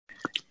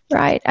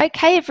Right.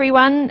 Okay,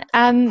 everyone.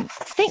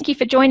 Thank you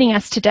for joining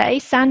us today.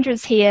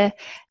 Sandra's here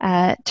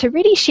to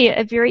really share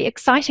a very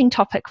exciting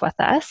topic with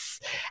us.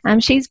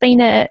 She's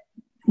been a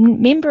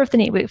member of the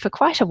network for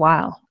quite a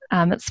while.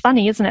 It's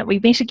funny, isn't it? We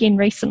met again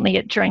recently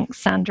at drinks,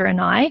 Sandra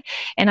and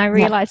I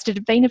realised it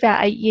had been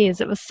about 8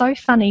 years. It was so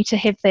funny to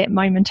have that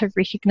moment of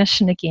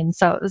recognition again.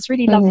 So it was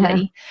really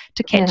lovely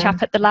to catch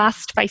up at the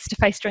last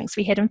face-to-face drinks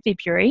we had in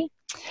February.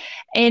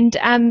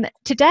 And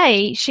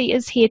today she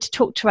is here to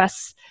talk to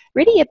us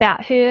really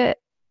about her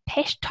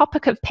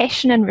topic of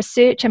passion and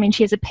research. I mean,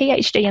 she has a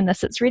PhD in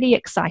this. It's really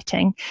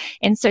exciting.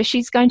 And so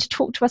she's going to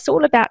talk to us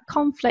all about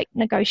conflict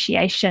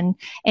negotiation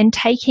and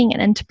taking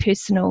an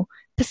interpersonal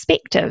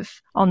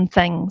perspective on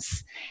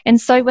things. And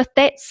so with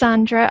that,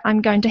 Sandra,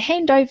 I'm going to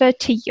hand over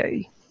to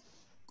you.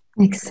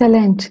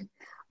 Excellent.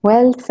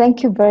 Well,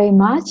 thank you very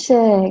much.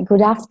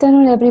 Good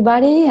afternoon,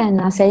 everybody. And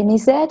as Amy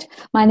said,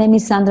 my name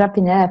is Sandra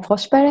Pineda de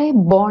Forsberg,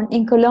 born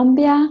in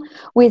Colombia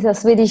with a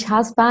Swedish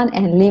husband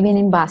and living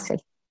in Basel.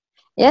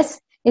 Yes,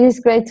 it is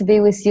great to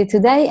be with you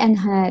today and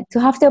to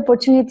have the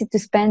opportunity to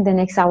spend the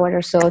next hour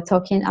or so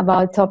talking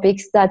about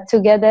topics that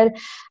together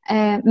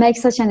make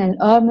such an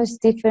enormous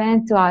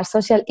difference to our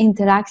social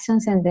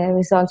interactions and the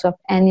results of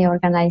any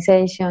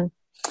organization.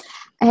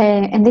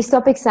 And these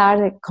topics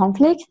are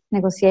conflict,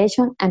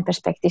 negotiation, and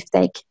perspective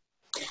take.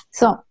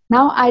 So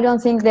now I don't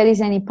think there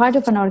is any part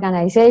of an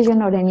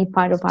organization or any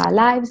part of our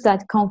lives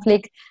that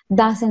conflict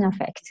doesn't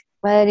affect.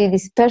 Whether it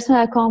is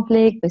personal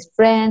conflict with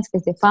friends,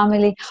 with the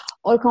family,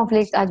 or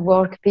conflict at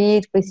work, be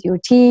it with your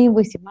team,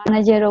 with your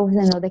manager, or with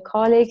another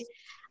colleague.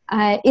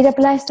 It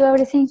applies to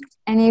everything.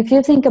 And if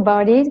you think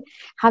about it,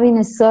 having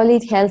a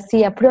solid,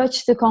 healthy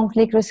approach to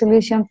conflict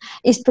resolution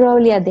is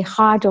probably at the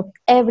heart of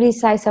every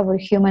sizable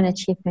human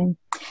achievement.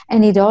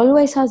 And it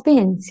always has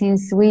been,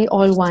 since we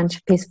all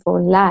want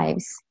peaceful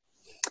lives.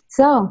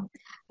 So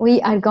we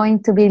are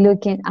going to be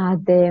looking at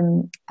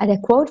a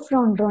quote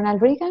from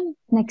Ronald Reagan.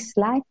 Next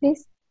slide,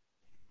 please.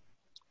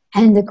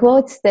 And the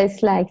quote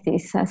states like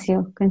this, as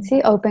you can see,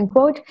 open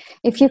quote,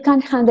 "If you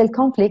can't handle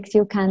conflict,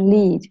 you can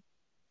lead.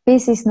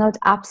 Peace is not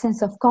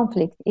absence of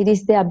conflict. It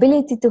is the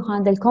ability to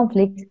handle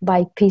conflict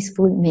by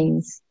peaceful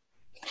means."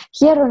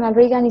 Here, Ronald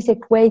Reagan is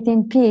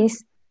equating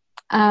peace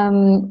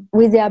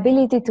with the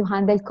ability to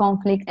handle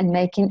conflict and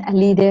making a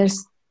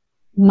leader's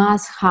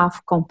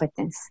must-have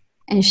competence.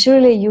 And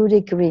surely you would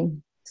agree,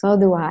 so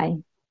do I,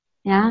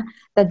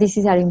 that this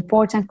is an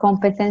important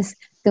competence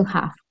to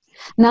have.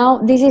 Now,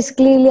 this is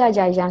clearly a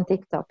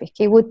gigantic topic.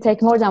 It would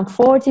take more than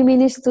 40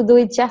 minutes to do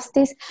it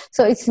justice.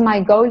 So it's my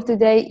goal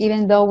today,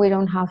 even though we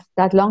don't have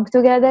that long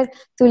together,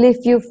 to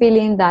leave you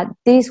feeling that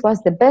this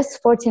was the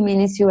best 40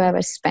 minutes you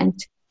ever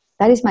spent.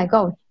 That is my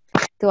goal,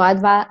 to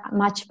add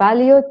much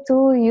value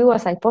to you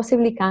as I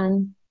possibly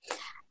can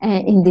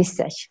in this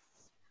session.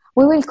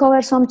 We will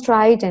cover some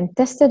tried and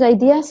tested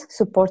ideas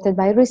supported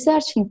by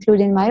research,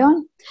 including my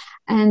own.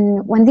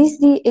 And when these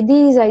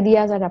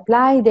ideas are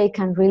applied, they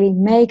can really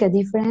make a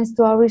difference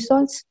to our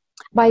results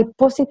by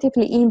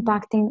positively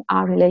impacting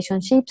our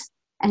relationships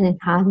and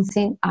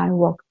enhancing our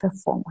work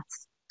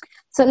performance.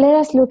 So let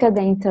us look at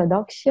the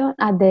introduction,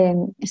 at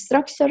the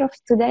structure of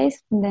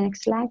today's. The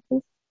next slide,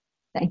 please.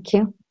 Thank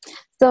you.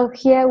 So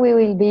here we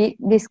will be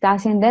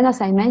discussing then,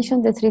 as I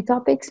mentioned, the three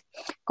topics: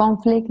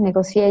 conflict,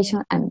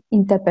 negotiation, and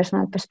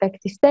interpersonal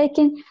perspective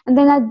taking. And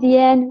then at the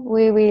end,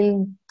 we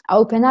will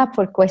open up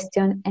for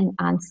question and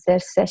answer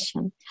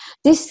session.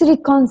 These three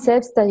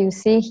concepts that you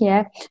see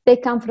here, they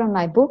come from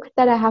my book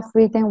that I have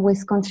written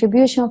with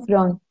contribution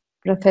from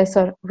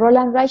Professor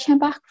Roland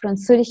Reichenbach from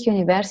Zurich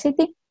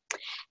University.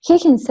 He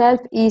himself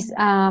is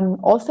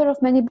author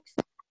of many books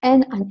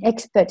and an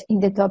expert in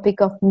the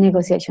topic of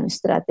negotiation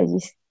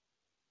strategies.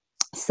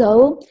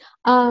 So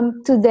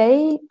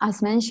today,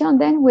 as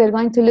mentioned, then we're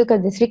going to look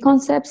at the three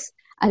concepts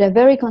at a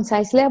very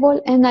concise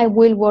level, and I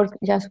will work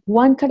just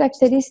one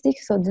characteristic,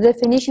 so the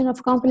definition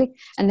of conflict,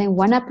 and then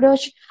one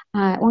approach,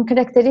 one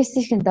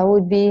characteristic, and that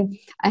would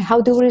be how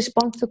do we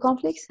respond to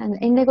conflicts. And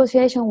in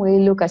negotiation, we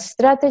look at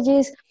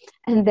strategies,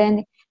 and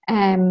then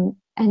an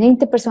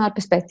interpersonal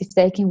perspective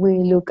taking, we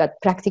look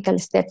at practical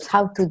steps,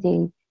 how to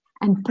deal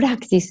and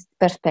practice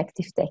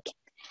perspective taking.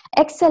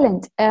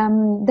 Excellent.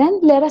 Then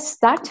let us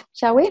start,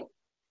 shall we?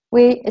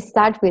 We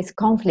start with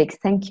conflict.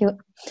 Thank you.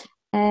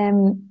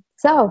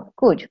 So,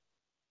 good.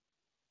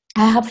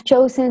 I have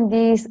chosen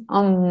this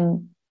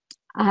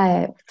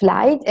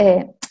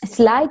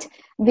slide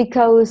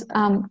because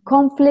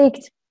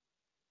conflict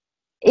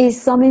is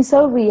something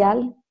so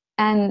real,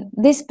 and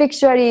this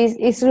picture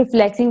is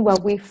reflecting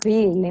what we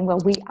feel and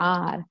what we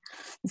are.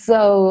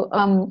 So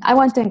I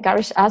want to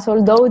encourage us,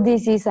 although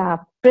this is a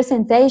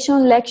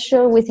presentation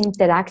lecture with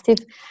interactive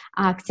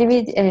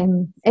activity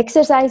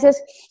exercises,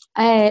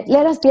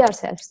 let us be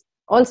ourselves.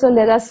 Also,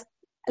 let us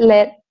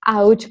let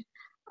out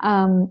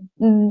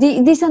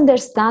this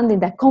understanding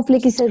that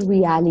conflict is a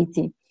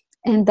reality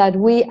and that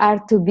we are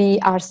to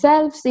be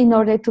ourselves in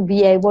order to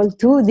be able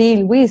to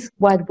deal with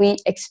what we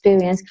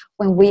experience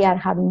when we are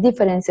having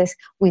differences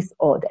with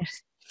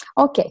others.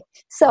 Okay,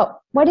 so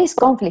what is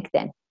conflict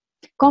then?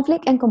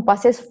 Conflict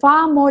encompasses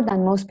far more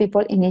than most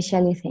people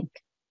initially think.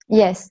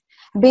 Yes,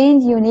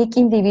 being unique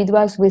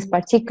individuals with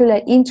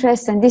particular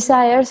interests and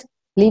desires,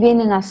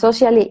 living in a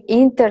socially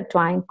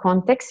intertwined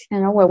context,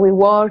 where we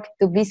work,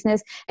 do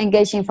business,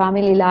 engage in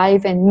family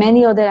life, and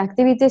many other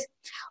activities,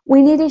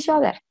 we need each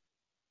other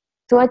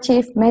to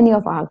achieve many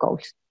of our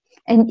goals.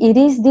 And it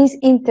is this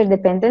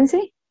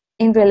interdependency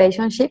in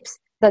relationships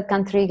that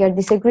can trigger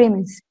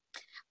disagreements.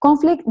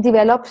 Conflict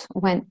develops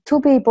when two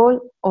people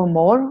or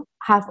more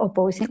have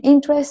opposing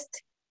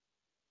interests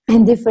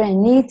and different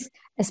needs,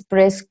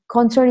 express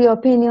contrary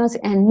opinions,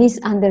 and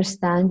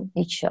misunderstand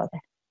each other.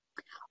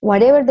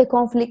 Whatever the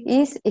conflict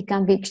is, it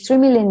can be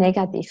extremely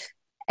negative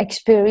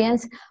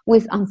experience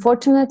with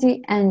unfortunate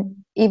and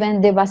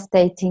even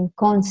devastating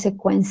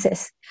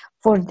consequences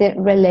for the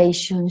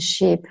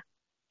relationship.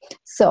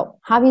 So,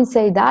 having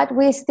said that,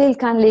 we still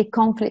can link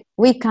conflict.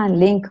 We can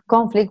link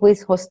conflict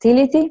with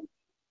hostility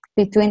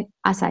between,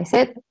 as I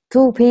said,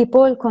 two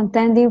people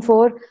contending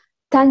for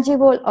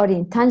tangible or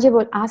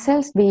intangible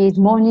assets, be it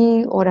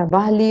money or a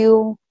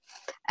value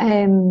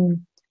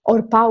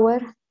or power,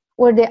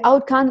 where the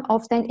outcome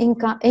often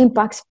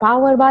impacts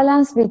power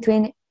balance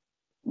between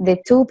the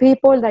two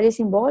people that is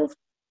involved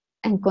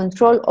and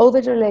control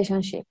over the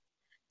relationship.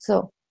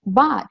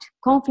 But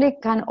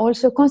conflict can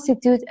also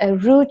constitute a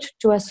route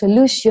to a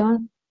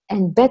solution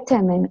and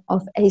betterment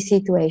of a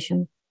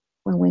situation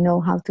when we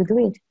know how to do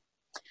it.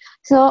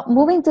 So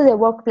moving to the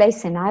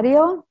workplace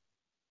scenario,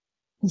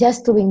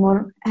 just to be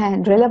more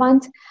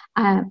relevant,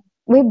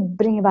 we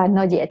bring about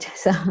not yet.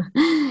 So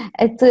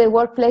to the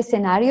workplace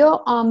scenario,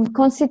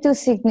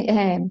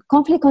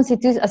 conflict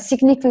constitutes a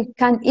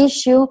significant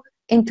issue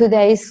in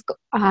today's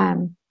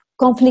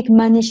conflict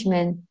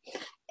management.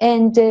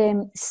 And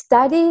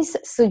studies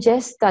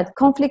suggest that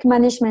conflict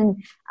management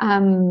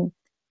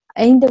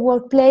in the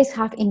workplace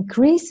have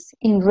increased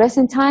in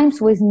recent times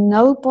with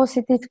no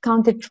positive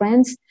counter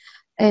trends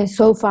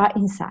so far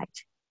in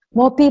sight.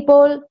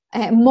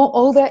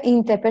 Moreover,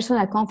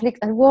 interpersonal conflict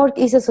at work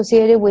is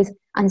associated with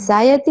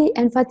anxiety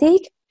and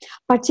fatigue,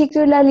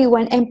 particularly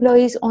when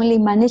employees only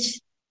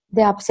manage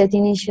the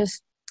upsetting issues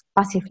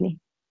passively.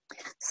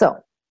 So,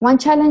 one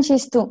challenge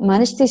is to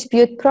manage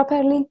dispute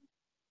properly,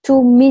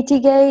 to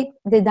mitigate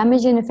the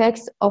damaging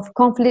effects of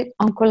conflict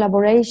on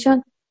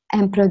collaboration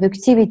and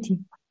productivity.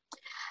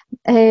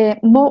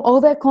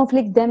 Moreover,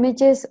 conflict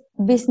damages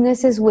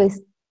businesses with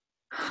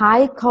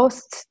high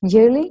costs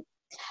yearly,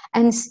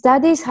 and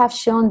studies have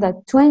shown that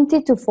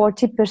 20 to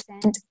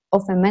 40%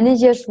 of a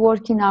manager's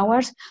working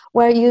hours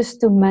were used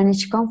to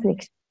manage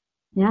conflict.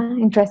 Yeah,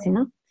 interesting,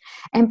 huh?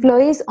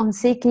 Employees on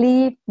sick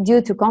leave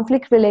due to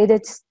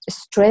conflict-related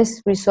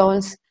stress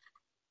results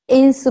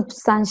in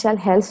substantial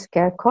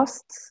healthcare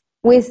costs,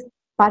 with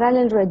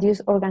parallel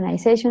reduced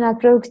organizational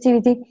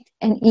productivity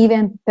and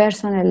even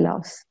personal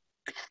loss.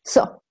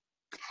 So,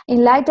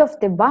 in light of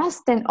the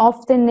vast and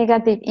often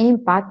negative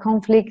impact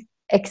conflict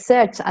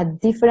exerts at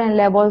different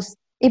levels,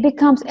 it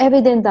becomes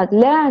evident that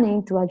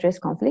learning to address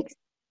conflict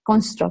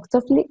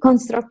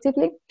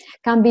constructively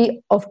can be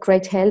of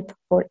great help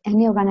for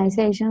any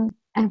organization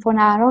and for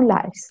our own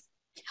lives.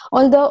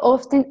 Although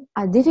often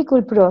a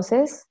difficult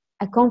process,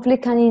 a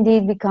conflict can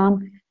indeed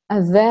become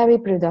a very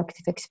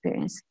productive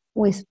experience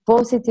with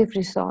positive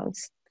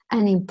results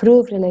and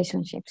improved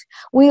relationships.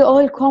 We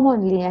all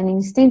commonly and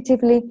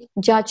instinctively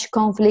judge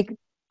conflict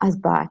as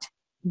bad,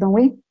 don't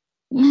we?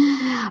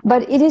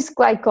 But it is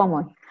quite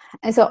common.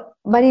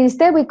 But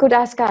instead we could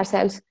ask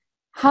ourselves,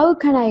 how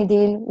can I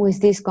deal with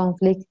this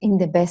conflict in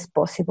the best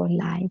possible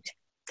light?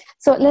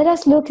 So let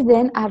us look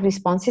then at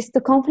responses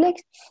to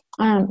conflict.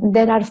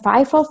 There are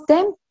 5 of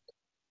them.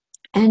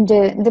 And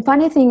the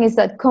funny thing is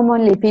that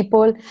commonly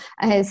people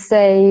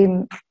say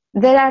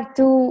there are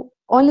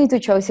only two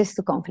choices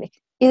to conflict,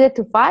 either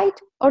to fight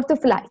or to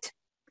flight.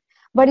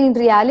 But in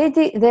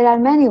reality, there are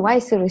many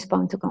ways to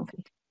respond to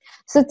conflict.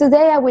 So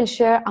today I will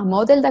share a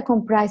model that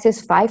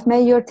comprises 5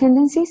 major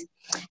tendencies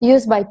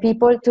used by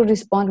people to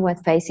respond when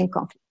facing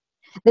conflict.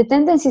 The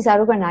tendencies are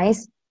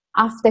organized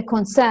after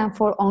concern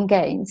for own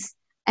gains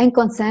and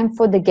concern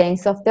for the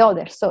gains of the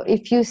other. So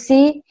if you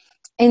see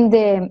in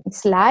the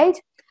slide,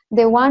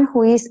 the one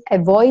who is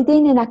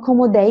avoiding and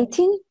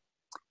accommodating,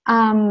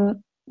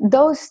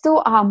 those two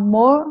are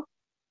more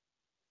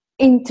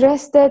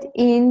interested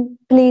in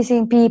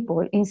pleasing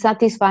people, in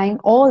satisfying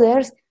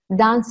others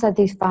than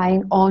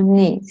satisfying own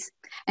needs.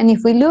 And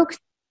if we look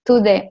to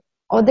the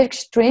other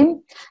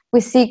extreme, we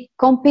see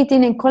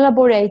competing and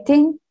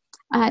collaborating.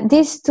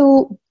 These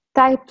two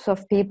types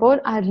of people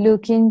are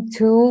looking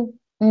to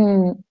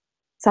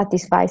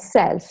satisfy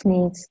self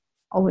needs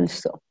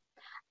also.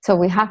 So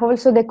we have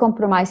also the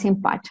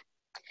compromising part.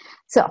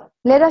 So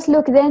let us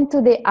look then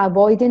to the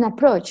avoiding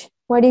approach.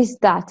 What is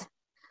that?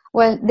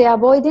 Well, the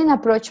avoiding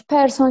approach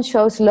person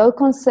shows low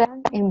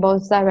concern in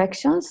both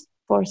directions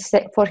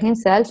for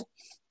himself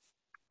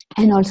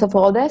and also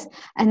for others,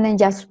 and then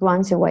just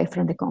runs away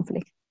from the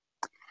conflict.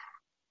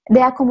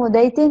 The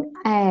accommodating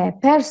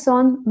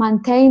person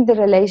maintains the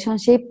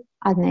relationship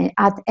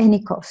at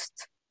any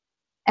cost.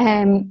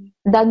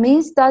 That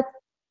means that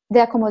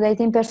the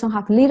accommodating person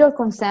have little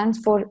concerns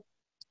for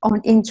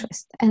own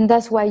interest. And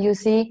that's why you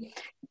see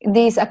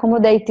this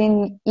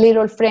accommodating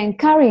little friend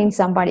carrying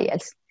somebody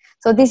else.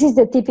 So this is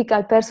the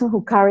typical person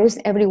who carries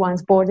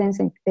everyone's burdens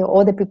and the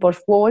other people's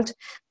faults.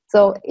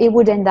 So it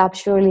would end up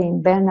surely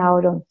in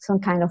burnout or some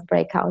kind of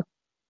breakout.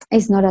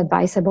 It's not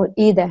advisable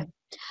either.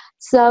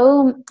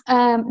 So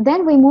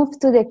then we move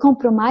to the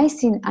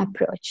compromising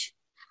approach.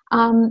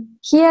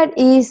 Here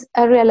is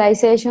a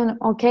realization,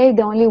 okay,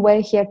 the only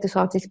way here to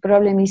solve this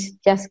problem is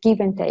just give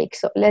and take.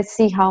 So let's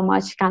see how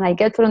much can I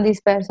get from this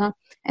person,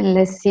 and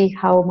let's see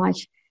how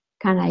much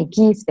can I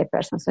give the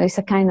person. So it's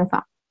a kind of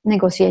a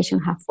negotiation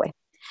halfway.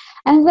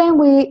 And then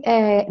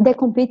the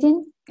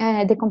competing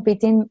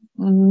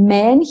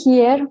men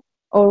here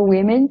or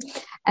women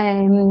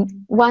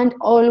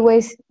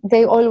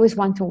they always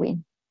want to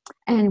win,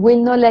 and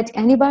will not let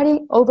anybody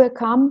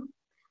overcome,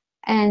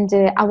 and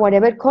at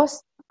whatever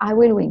cost, I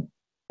will win.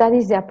 That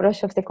is the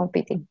approach of the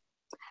competing.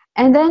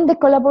 And then the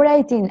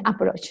collaborating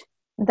approach.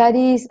 That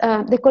is,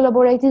 the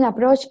collaborating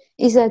approach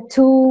is a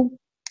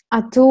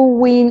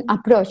two-win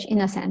approach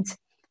in a sense.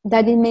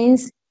 That it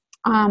means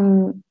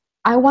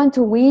I want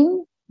to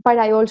win, but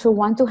I also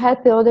want to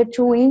help the other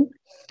to win.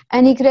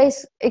 And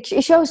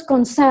it shows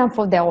concern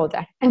for the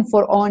other and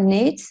for own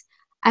needs.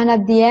 And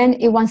at the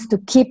end, it wants to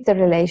keep the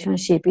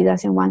relationship. It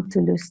doesn't want to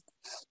lose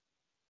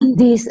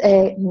this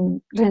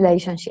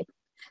relationship.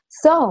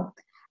 So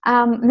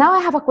now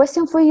I have a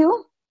question for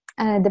you,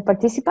 the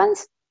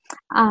participants.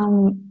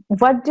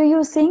 What do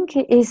you think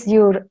is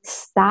your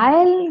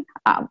style?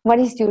 What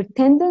is your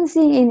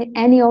tendency in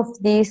any of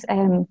these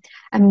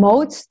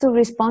modes to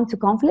respond to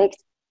conflict?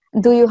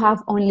 Do you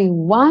have only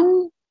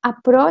one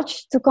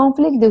approach to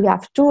conflict? Do you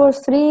have two or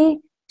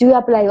three? Do you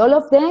apply all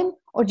of them?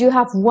 Or do you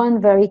have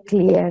one very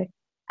clear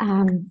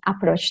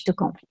approach to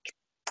conflict?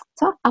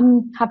 So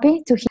I'm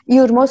happy to hear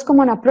your most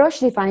common approach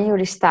defining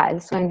your style.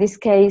 So in this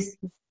case,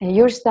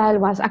 your style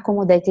was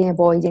accommodating,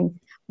 avoiding.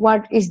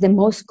 What is the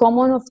most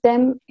common of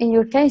them in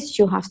your case?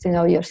 You have to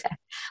know yourself.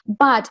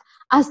 But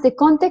as the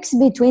context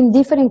between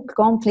different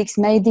conflicts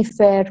may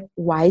differ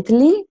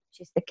widely, which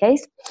is the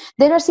case,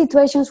 there are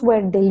situations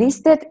where the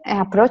listed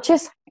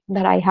approaches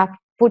that I have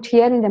put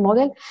here in the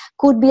model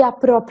could be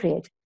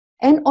appropriate,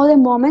 and other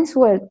moments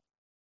where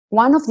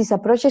one of these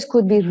approaches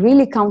could be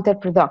really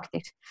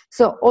counterproductive.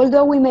 So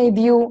although we may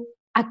view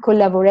a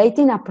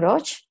collaborating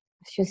approach,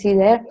 as you see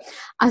there,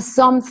 as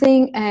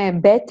something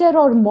better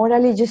or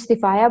morally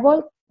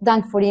justifiable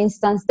than, for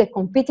instance, the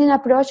competing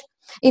approach,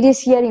 it is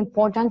here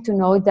important to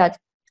note that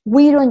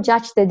we don't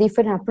judge the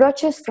different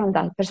approaches from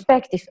that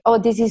perspective. Oh,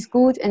 this is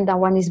good and that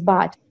one is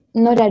bad.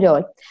 Not at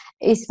all.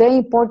 It's very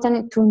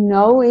important to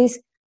know is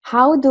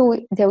how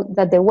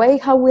the way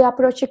how we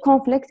approach a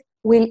conflict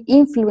will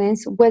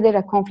influence whether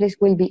a conflict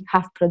will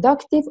have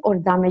productive or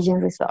damaging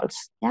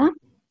results. Yeah.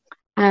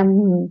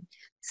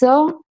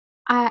 So,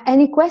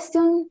 any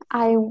question?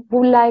 I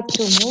would like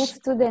to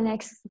move to the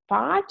next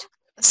part.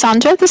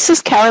 Sandra, this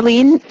is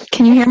Caroline.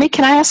 Can you hear me?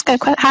 Can I ask a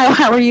question?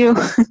 How are you?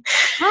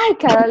 Hi,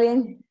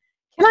 Caroline.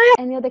 Can I?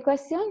 Any other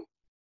question?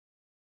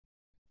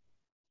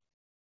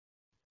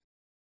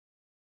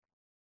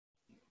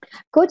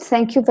 Good,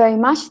 thank you very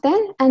much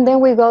then. And then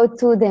we go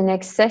to the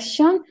next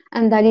session,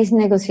 and that is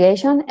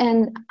negotiation.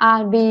 And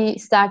I'll be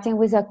starting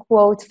with a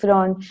quote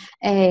from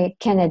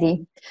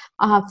Kennedy,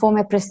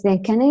 former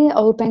President Kennedy,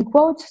 open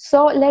quote.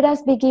 So let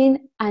us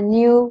begin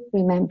anew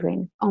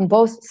remembering on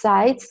both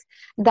sides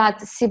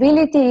that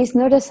civility is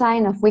not a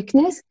sign of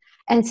weakness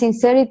and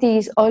sincerity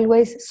is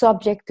always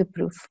subject to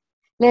proof.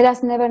 Let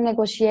us never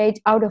negotiate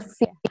out of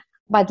fear,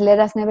 but let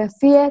us never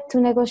fear to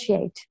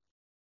negotiate.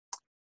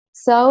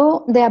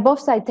 So the above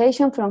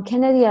citation from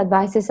Kennedy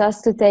advises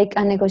us to take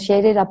a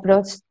negotiated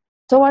approach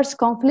towards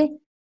conflict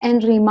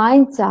and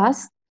reminds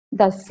us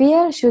that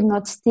fear should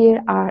not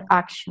steer our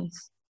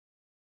actions.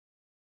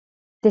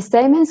 The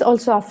statements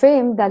also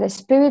affirm that a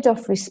spirit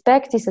of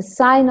respect is a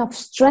sign of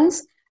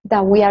strength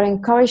that we are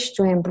encouraged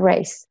to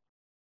embrace.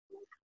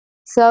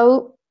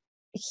 So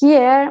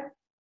here,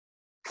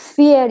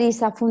 fear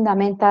is a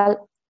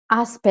fundamental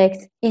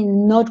aspect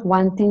in not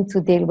wanting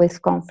to deal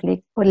with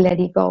conflict or let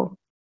it go.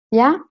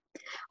 Yeah?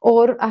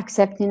 Or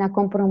accepting a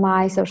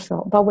compromise or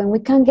so. But when we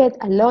can get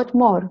a lot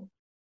more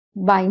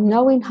by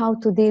knowing how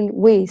to deal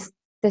with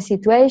the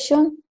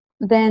situation,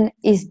 then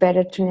it's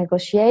better to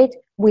negotiate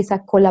with a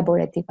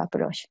collaborative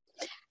approach.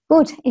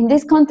 Good. In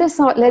this context,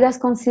 so let us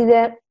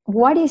consider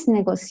what is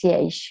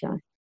negotiation.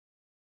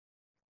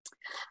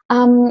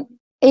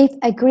 If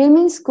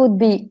agreements could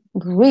be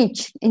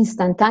reached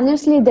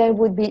instantaneously, there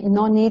would be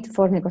no need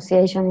for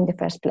negotiation in the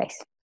first place.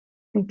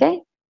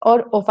 Okay?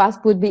 All of us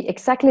would be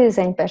exactly the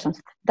same persons.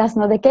 That's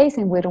not the case,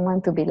 and we don't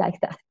want to be like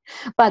that.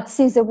 But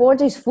since the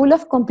world is full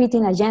of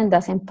competing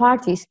agendas and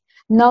parties,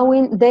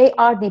 knowing they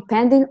are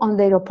depending on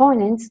their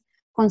opponents,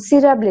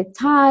 considerable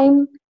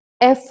time,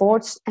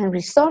 efforts, and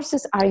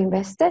resources are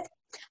invested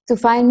to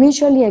find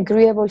mutually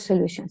agreeable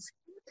solutions.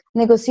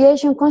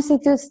 Negotiation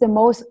constitutes the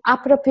most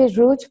appropriate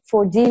route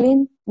for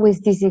dealing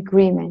with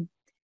disagreement,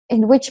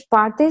 in which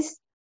parties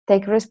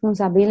take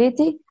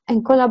responsibility,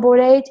 and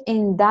collaborate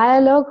in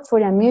dialogue for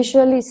a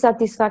mutually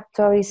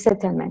satisfactory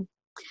settlement.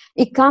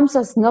 It comes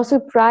as no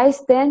surprise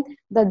then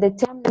that the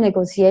term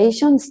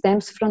negotiation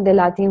stems from the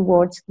Latin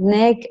words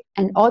neg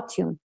and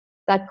otium,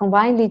 that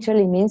combined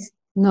literally means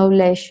no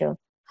leisure,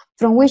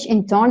 from which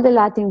in turn the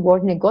Latin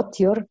word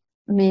negotiator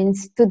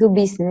means to do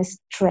business,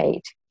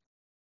 trade,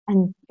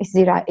 and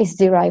it's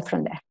derived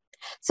from there.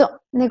 So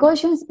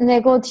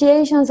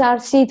negotiations are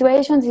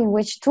situations in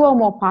which two or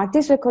more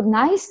parties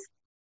recognize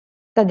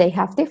that they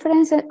have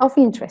differences of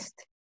interest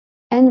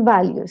and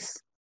values,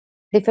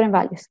 different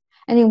values,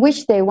 and in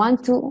which they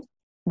want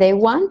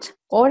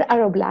or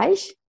are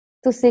obliged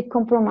to seek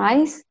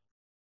compromise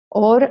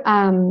or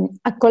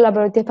a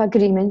collaborative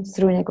agreement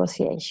through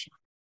negotiation.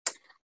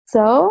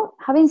 So,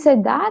 having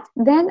said that,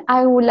 then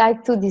I would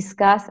like to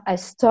discuss a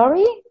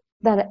story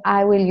that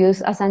I will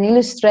use as an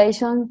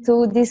illustration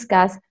to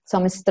discuss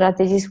some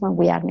strategies when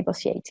we are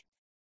negotiating.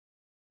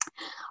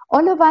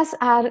 All of us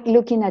are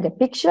looking at a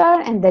picture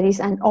and there is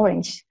an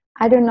orange.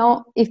 I don't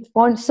know if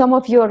some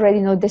of you already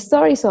know the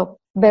story, so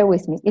bear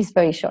with me, it's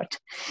very short.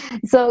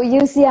 So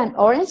you see an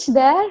orange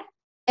there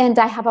and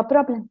I have a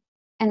problem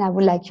and I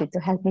would like you to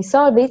help me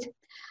solve it.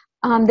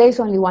 There's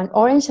only one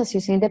orange as you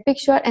see in the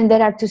picture and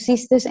there are two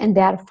sisters and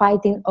they are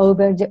fighting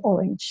over the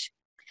orange.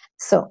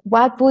 So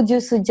what would you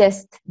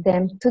suggest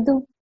them to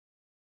do?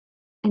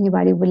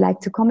 Anybody would like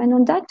to comment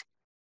on that?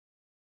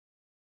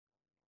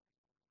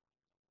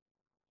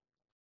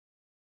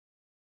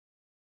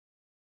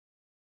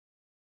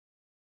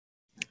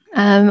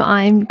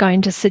 I'm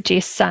going to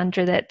suggest,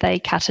 Sandra, that they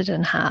cut it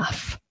in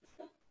half.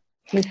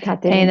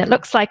 And it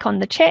looks like on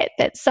the chat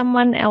that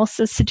someone else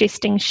is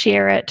suggesting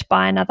share it,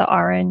 buy another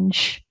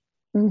orange,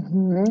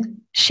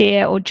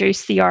 share or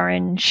juice the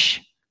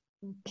orange.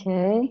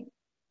 Okay.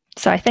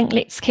 So I think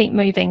let's keep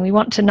moving. We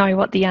want to know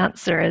what the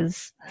answer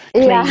is,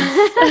 please.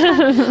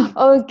 Yeah.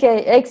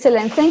 Okay,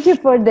 excellent. Thank you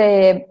for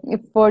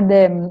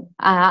the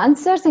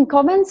answers and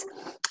comments.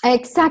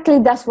 Exactly,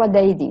 that's what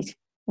they did.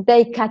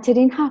 They cut it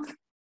in half.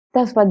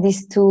 That's what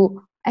these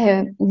two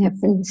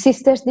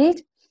sisters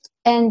did.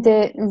 And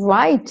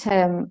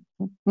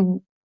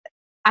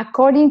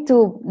according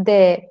to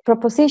the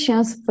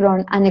propositions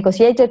from a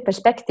negotiated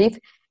perspective,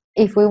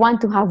 if we want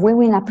to have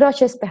win-win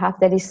approaches, perhaps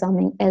there is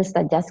something else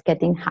that just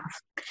get in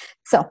half.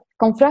 So,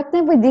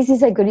 confronted with this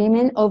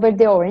disagreement over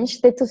the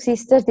orange, the two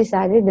sisters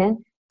decided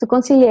then to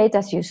conciliate,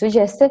 as you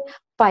suggested,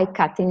 by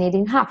cutting it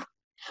in half.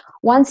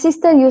 One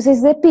sister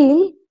uses the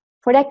peel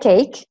for a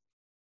cake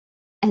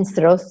and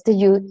throws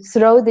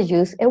the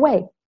juice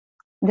away.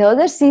 The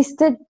other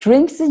sister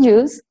drinks the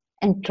juice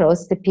and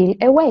throws the peel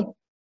away.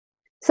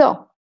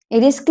 So,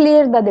 it is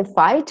clear that the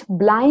fight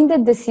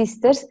blinded the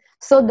sisters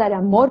so that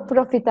a more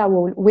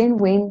profitable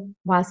win-win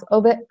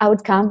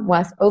outcome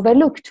was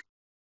overlooked.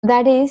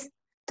 That is,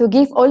 to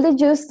give all the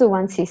juice to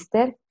one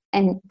sister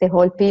and the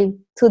whole peel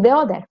to the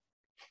other.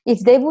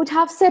 If they would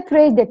have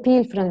separated the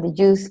peel from the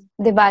juice,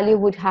 the value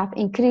would have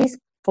increased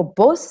for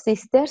both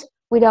sisters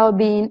without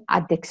being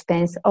at the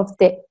expense of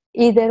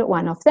either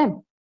one of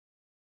them.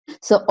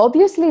 So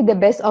obviously the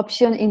best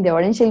option in the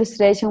orange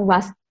illustration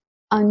was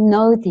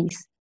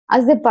unnoticed,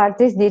 as the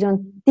parties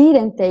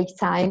didn't take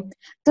time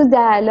to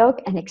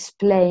dialogue and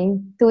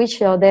explain to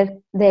each other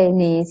their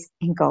needs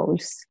and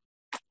goals.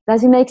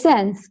 Does it make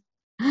sense?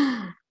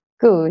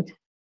 Good.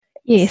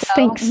 Yes,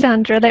 thanks,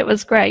 Sandra. That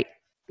was great.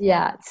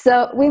 Yeah,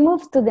 so we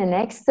move to the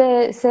next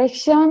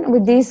section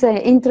with this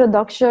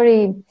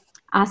introductory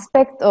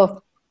aspect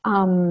of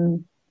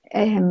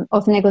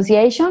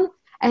negotiation.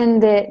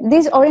 And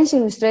this orange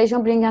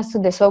illustration brings us to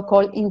the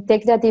so-called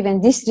integrative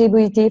and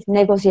distributive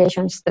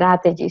negotiation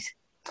strategies.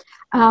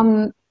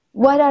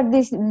 What are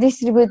these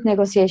distributive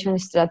negotiation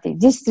strategies?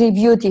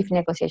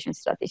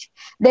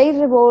 They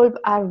revolve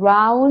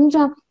around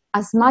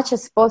as much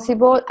as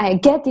possible,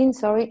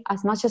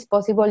 as much as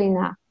possible in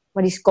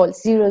what is called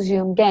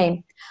zero-sum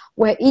game,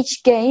 where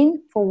each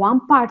gain for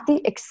one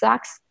party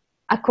exacts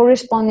a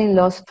corresponding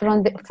loss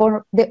for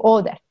the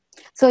other.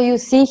 So you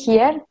see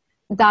here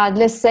that,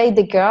 let's say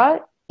the girl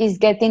is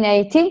getting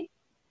 80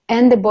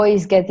 and the boy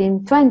is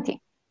getting 20.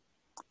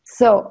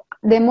 So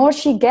the more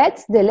she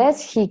gets, the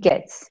less he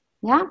gets.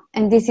 Yeah,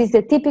 and this is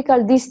the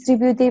typical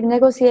distributive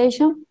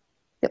negotiation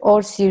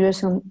or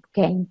zero-sum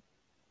game.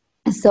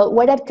 So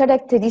what are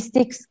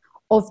characteristics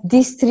of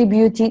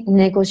distributive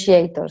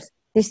negotiators?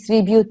 The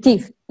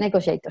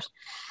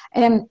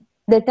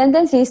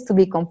tendency is to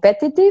be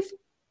competitive,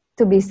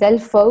 to be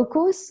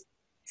self-focused,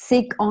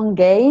 seek on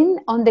gain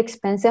on the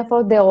expense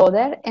of the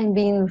other, and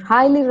being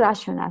highly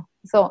rational.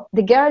 So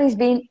the girl is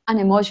being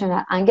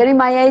unemotional. I'm getting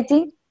my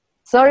 80.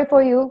 Sorry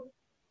for you.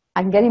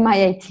 I'm getting my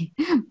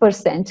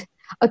 80%.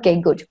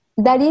 Okay, good.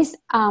 That is,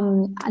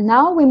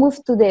 now we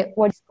move to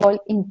what is called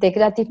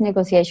integrative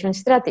negotiation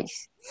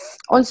strategies,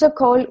 also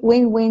called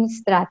win-win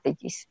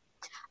strategies.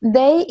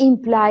 They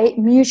imply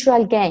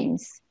mutual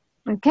gains.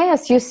 Okay,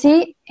 as you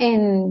see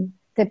in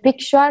the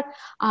picture,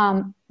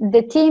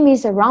 the team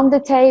is around the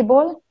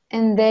table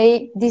and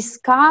they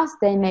discuss,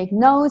 they make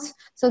notes,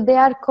 so they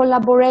are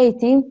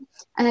collaborating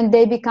and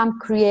they become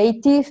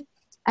creative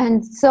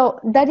And so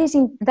that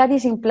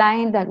is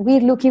implying that we're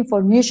looking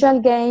for mutual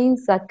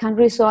gains that can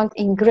result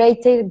in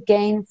greater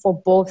gain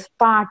for both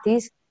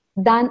parties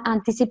than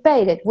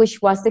anticipated,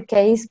 which was the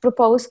case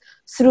proposed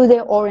through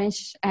the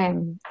orange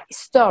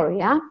story.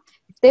 Yeah?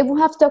 If they would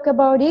have talked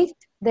about it,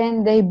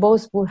 then they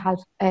both would have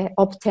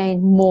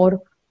obtained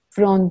more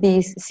from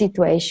this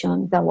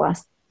situation that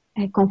was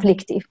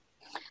conflictive.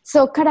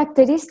 So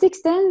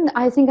characteristics then,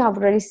 I think I've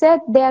already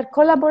said, they are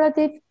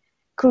collaborative,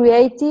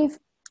 creative,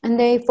 and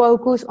they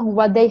focus on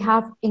what they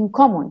have in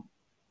common.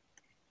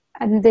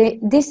 And the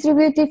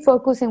distributive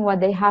focus on what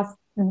they have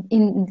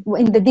in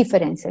the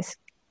differences.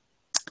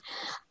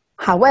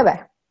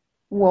 However,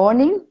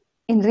 warning,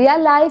 in real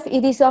life,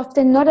 it is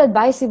often not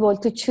advisable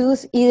to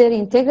choose either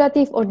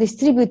integrative or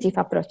distributive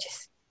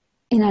approaches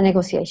in a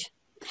negotiation.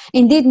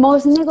 Indeed,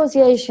 most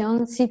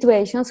negotiation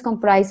situations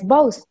comprise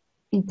both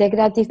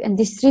integrative and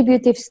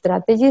distributive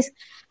strategies,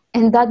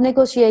 and that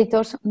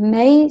negotiators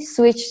may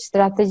switch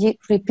strategy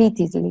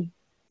repeatedly.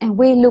 And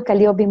we'll look a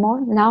little bit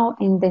more now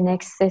in the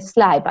next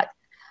slide. But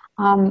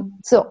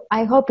so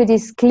I hope it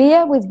is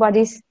clear with what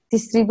is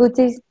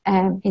distributive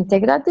and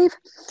integrative.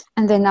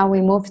 And then now we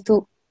move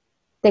to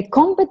the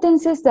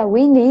competences that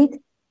we need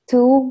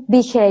to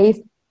behave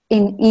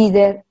in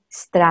either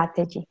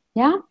strategy,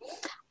 yeah?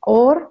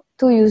 Or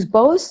to use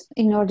both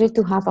in order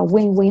to have a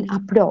win-win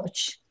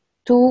approach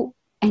to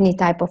any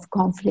type of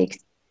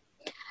conflict.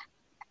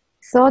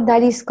 So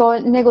that is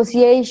called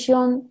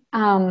negotiation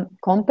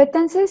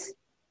competences.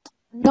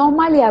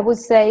 Normally, I would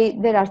say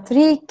there are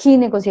 3 key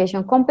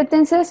negotiation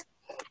competences.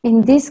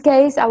 In this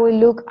case, I will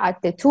look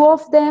at the 2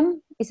 of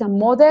them. It's a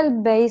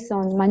model based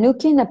on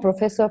Manukin, a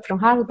professor from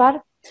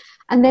Harvard.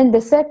 And then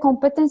the third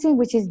competency,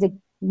 which is the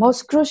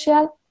most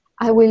crucial,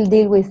 I will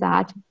deal with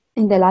that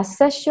in the last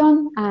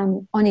session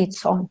on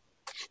its own.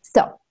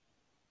 So,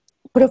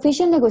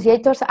 proficient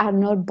negotiators are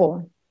not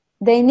born.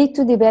 They need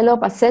to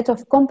develop a set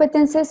of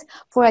competences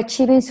for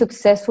achieving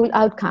successful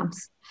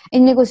outcomes.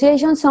 In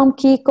negotiation, some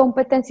key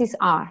competencies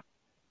are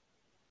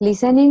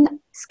listening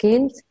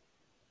skills,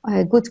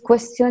 good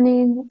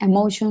questioning,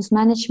 emotions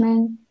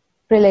management,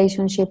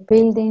 relationship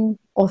building,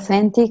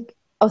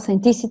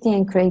 authenticity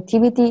and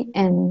creativity,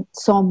 and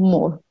some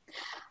more.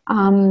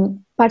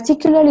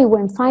 Particularly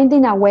when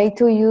finding a way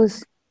to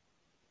use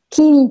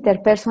key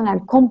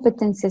interpersonal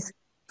competences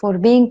for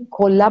being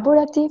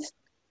collaborative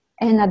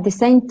and at the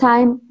same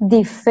time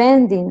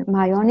defending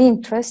my own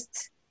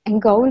interests and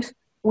goals,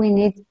 we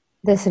need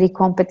the 3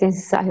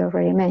 competencies I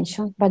already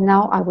mentioned, but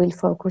now I will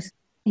focus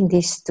in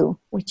these 2,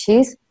 which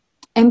is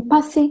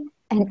empathy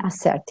and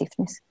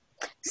assertiveness.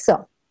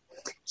 So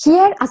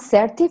here,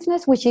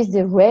 assertiveness, which is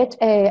the red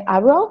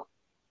arrow,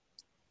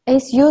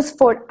 is used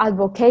for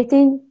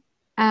advocating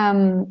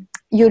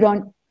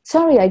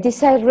sorry, I did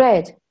say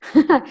red,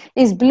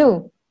 it's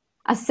blue.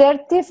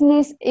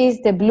 Assertiveness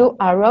is the blue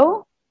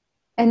arrow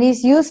and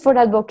is used for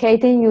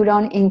advocating your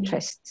own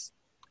interests,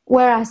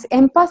 whereas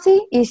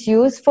empathy is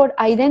used for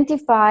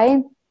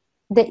identifying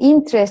the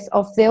interests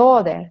of the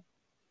other.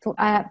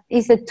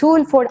 It's a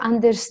tool for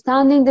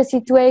understanding the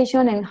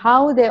situation and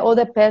how the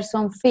other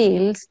person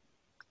feels.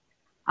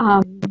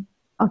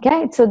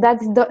 Okay, so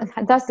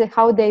that's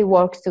how they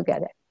work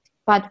together.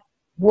 But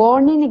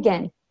warning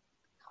again,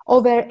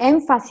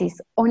 overemphasis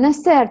on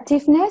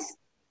assertiveness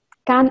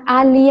can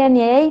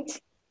alienate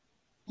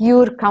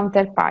your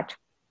counterpart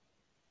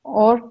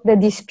or the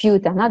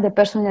disputant, the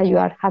person that you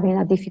are having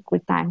a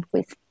difficult time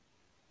with.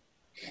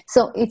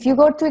 So if you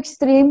go to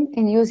extreme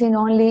in using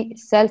only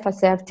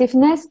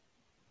self-assertiveness,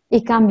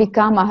 it can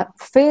become a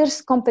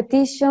fierce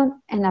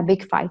competition and a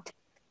big fight.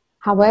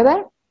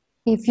 However,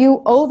 if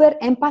you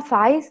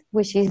over-empathize,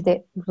 which is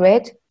the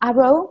red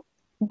arrow,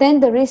 then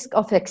the risk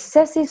of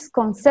excessive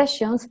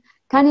concessions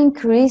can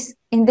increase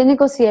in the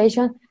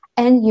negotiation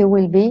and you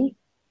will be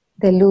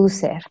the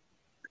loser.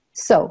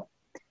 So,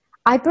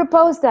 I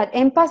propose that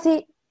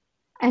empathy,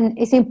 and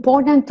it's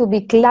important to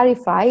be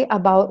clarified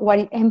about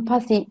what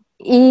empathy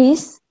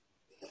is,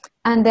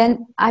 and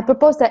then I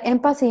propose that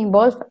empathy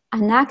involves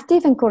an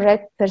active and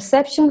correct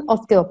perception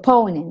of the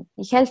opponent.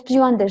 It helps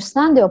you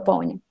understand the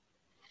opponent.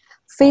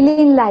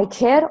 Feeling like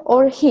her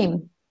or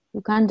him,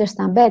 you can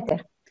understand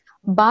better.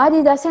 But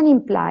it doesn't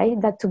imply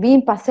that to be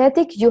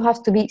empathetic, you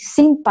have to be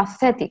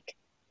sympathetic.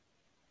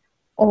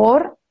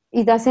 Or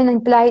it doesn't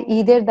imply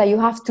either that you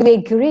have to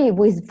agree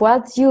with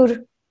what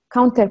your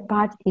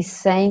counterpart is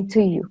saying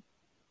to you.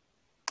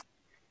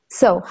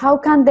 So how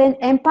can then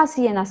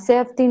empathy and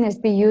assertiveness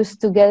be used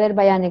together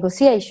by a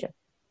negotiation?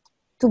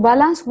 To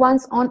balance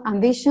one's own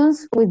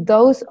ambitions with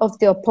those of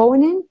the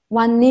opponent,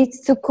 one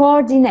needs to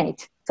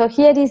coordinate. So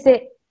here is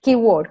the key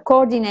word,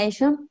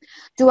 coordination,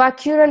 to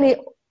accurately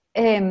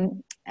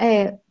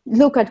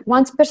look at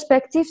one's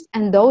perspectives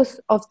and those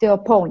of the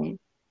opponent.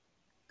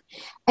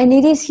 And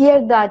it is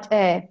here that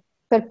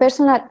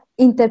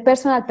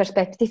interpersonal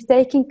perspective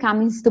taking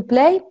comes into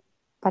play,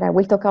 but I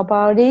will talk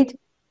about it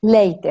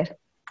later.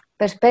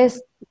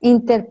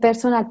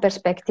 Interpersonal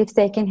perspectives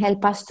taking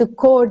help us to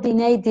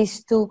coordinate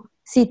these 2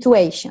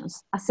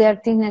 situations,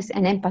 assertiveness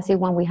and empathy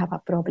when we have a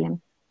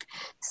problem.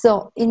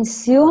 So in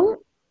sum,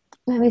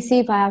 let me see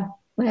if I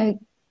have,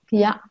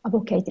 yeah,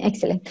 okay,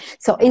 excellent.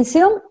 So in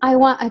Zoom, I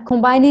want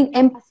combining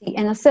empathy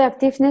and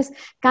assertiveness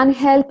can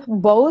help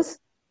both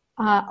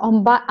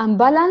on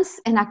balance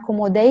and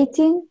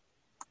accommodating,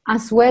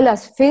 as well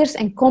as fierce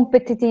and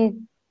competitive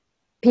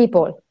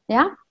people.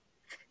 Yeah.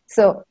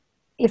 So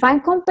if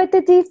I'm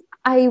competitive,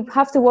 I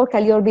have to work a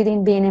little bit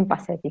in being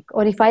empathetic.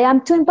 Or if I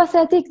am too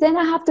empathetic, then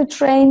I have to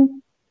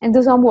train and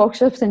do some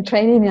workshops and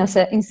training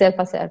in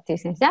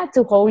self-assertiveness, yeah,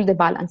 to hold the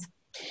balance.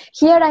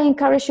 Here, I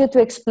encourage you to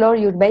explore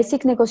your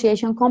basic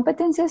negotiation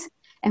competences.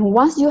 And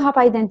once you have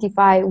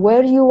identified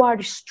where you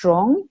are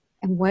strong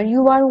and where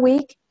you are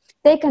weak,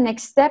 take a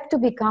next step to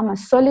become a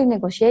solid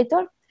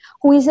negotiator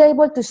who is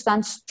able to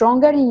stand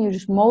stronger in your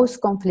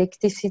most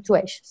conflicted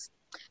situations.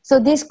 So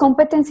these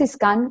competencies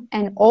can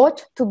and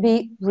ought to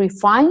be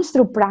refined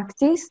through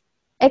practice,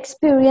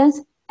 experience,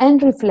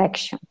 and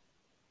reflection,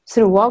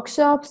 through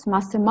workshops,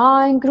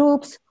 mastermind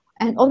groups,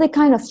 and all the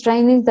kind of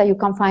trainings that you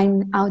can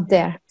find out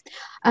there.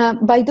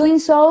 By doing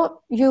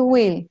so, you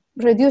will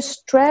reduce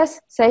stress,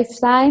 save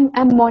time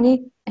and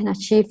money, and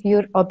achieve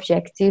your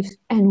objectives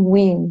and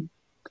win.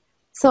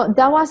 So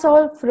that was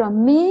all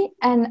from me,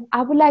 and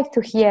I would like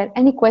to hear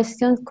any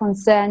questions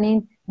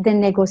concerning the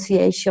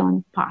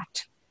negotiation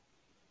part,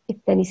 if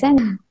there is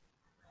any.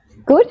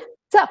 Good?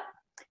 So,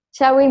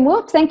 shall we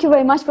move? Thank you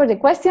very much for the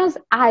questions.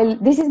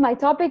 This is my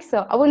topic,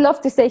 so I would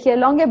love to stay here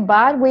longer,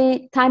 but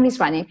time is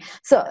running.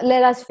 So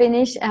let us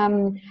finish.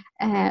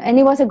 And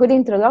it was a good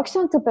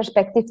introduction to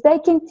perspective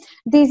taking.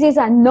 This is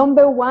a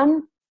number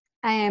one.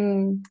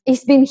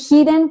 It's been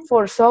hidden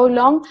for so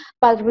long,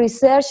 but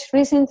research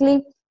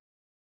recently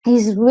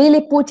is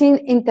really putting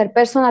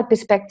interpersonal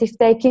perspective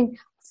taking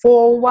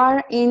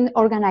forward in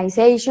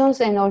organizations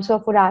and also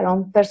for our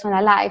own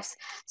personal lives.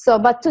 So,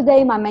 but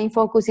today my main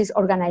focus is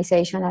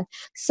organizational.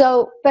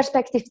 So,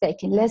 perspective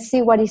taking. Let's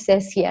see what it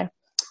says here.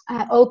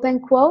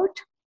 Open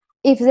quote.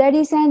 If there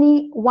is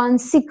any one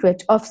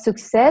secret of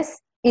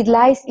success, it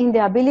lies in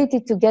the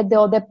ability to get the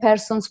other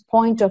person's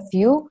point of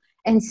view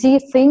and see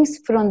things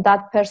from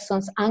that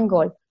person's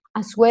angle,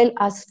 as well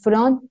as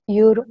from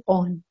your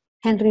own.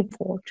 Henry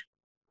Ford.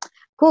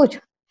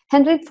 Good.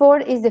 Henry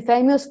Ford is the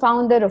famous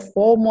founder of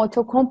Ford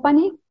Motor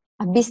Company,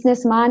 a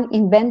businessman,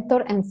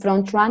 inventor, and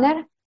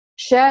frontrunner.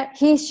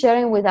 He's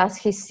sharing with us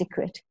his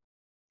secret,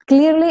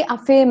 clearly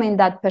affirming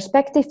that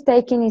perspective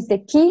taking is the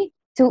key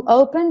to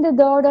open the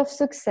door of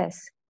success.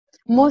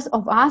 Most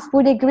of us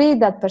would agree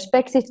that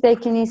perspective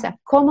taking is a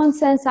common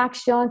sense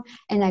action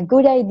and a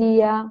good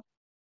idea,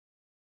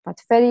 but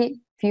very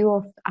few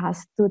of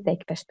us do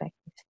take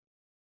perspective.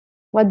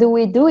 What do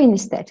we do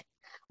instead?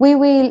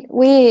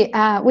 We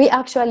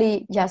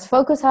actually just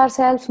focus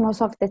ourselves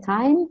most of the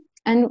time,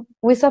 and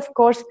with, of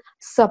course,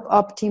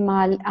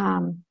 suboptimal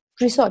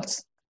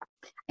results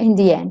in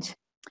the end.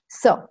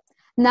 So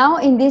now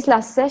in this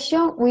last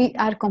session, we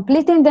are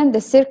completing then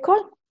the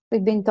circle.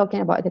 We've been talking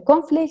about the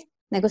conflict,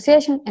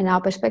 negotiation, and now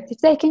perspective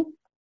taking,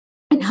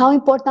 and how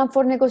important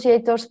for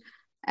negotiators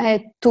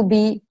to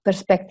be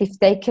perspective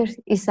takers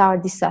is our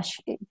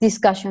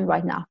discussion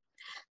right now.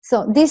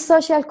 So this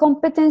social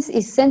competence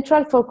is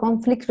central for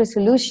conflict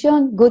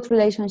resolution, good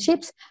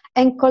relationships,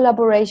 and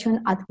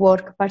collaboration at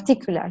work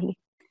particularly.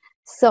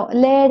 So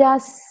let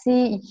us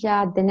see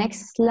the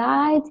next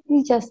slide,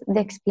 just the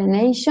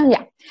explanation.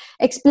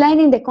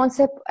 Explaining the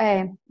concept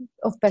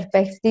of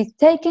perspective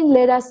taking,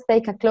 let us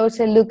take a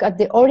closer look at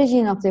the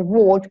origin of the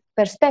word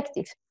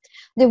perspective.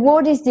 The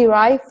word is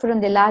derived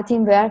from the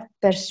Latin verb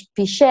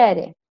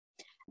perspicere,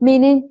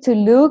 meaning to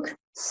look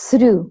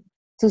through,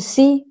 to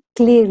see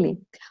clearly,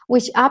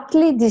 which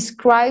aptly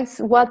describes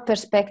what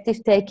perspective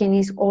taking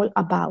is all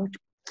about.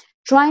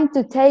 Trying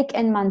to take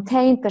and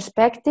maintain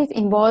perspective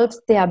involves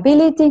the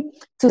ability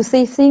to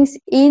see things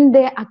in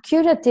their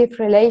accurative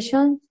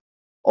relation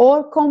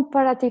or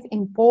comparative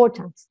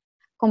importance.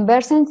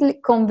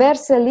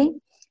 Conversely,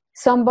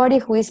 somebody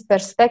who is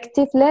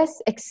perspectiveless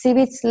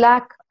exhibits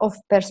lack of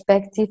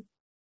perspective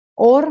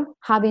or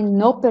having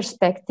no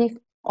perspective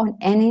on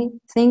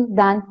anything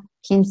than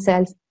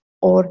himself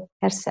or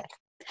herself.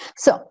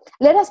 So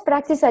let us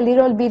practice a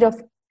little bit of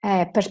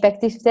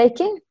perspective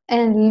taking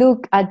and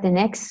look at the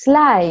next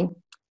slide.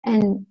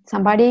 And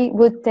somebody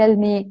would tell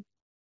me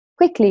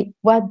quickly,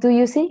 what do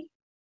you see?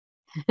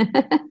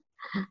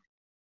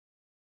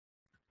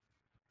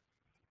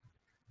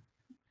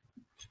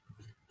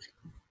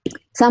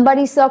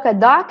 Somebody saw a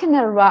duck and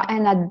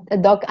a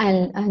dog,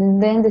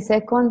 and then the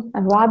second,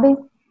 a rabbit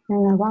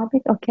and a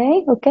rabbit.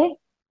 Okay.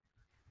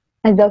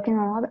 A dog and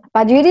a rabbit.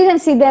 But you didn't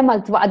see them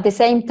at the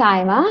same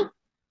time, huh?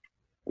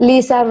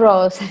 Lisa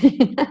Rose.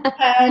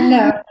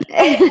 No.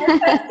 I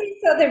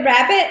first saw the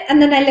rabbit,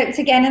 and then I looked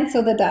again and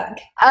saw the duck.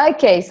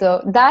 Okay,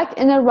 so duck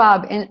and a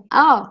rabbit.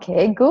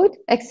 Okay, good,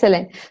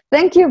 excellent.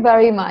 Thank you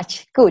very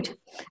much. Good.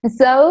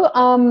 So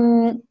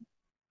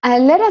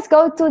let us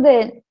go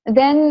to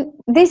then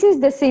this is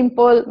the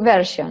simple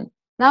version.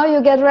 Now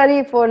you get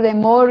ready for the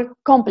more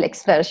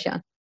complex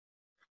version.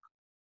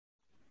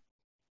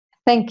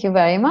 Thank you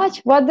very much.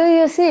 What do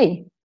you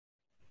see?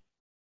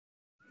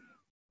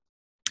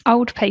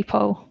 Old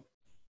people.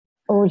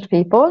 Old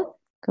people.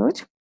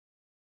 Good.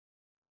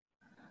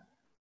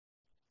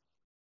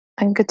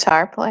 A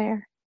guitar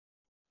player.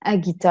 A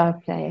guitar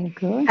player.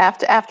 Good.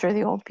 After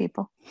the old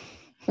people.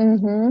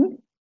 Mm-hmm.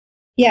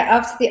 Yeah,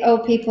 after the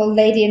old people,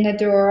 lady in the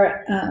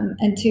door,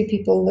 and two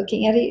people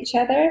looking at each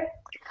other.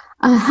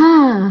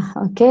 Aha.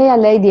 Okay, a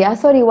lady. I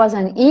thought it was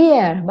an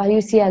ear, but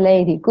you see a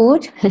lady.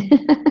 Good.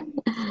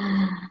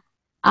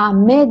 A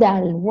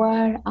medal.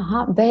 Where?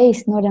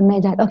 Vase, not a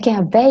medal. Okay,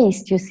 a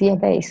vase. You see a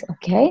vase.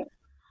 Okay.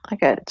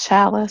 Like a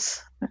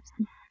chalice.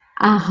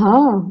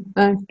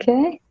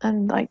 Okay.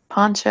 And like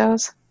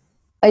ponchos.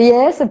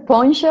 Yes,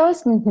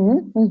 ponchos.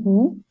 Mm-hmm.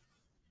 Mm-hmm.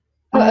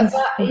 Oh,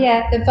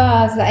 yeah, the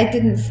vase. I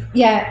didn't.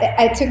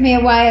 Yeah, it took me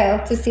a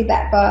while to see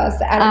that vase.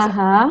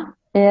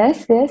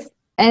 Yes, yes.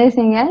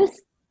 Anything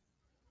else?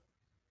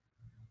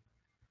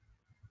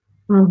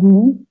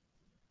 Mm-hmm.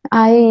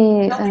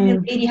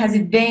 The lady has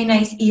a very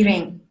nice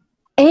earring.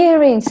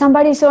 Earring.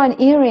 Somebody saw an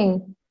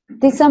earring.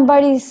 Did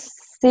somebody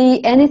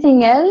see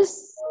anything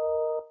else?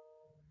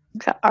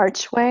 The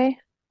archway.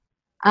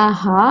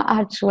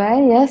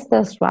 Archway. Yes,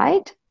 that's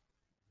right.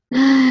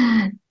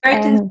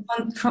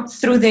 Curtains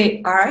through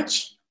the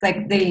arch,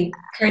 like the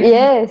curtain.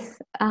 Yes.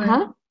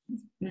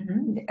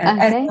 Mm-hmm.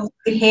 Okay.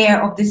 The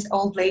hair of this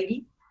old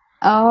lady.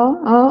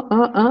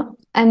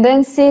 And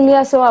then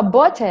Celia saw a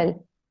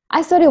bottle.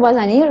 I thought it was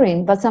an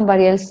earring, but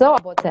somebody else saw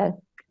a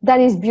bottle.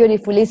 That is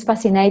beautiful. It's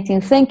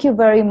fascinating. Thank you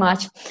very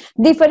much.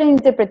 Different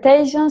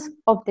interpretations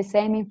of the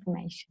same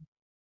information.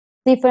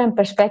 Different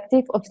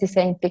perspective of the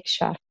same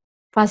picture.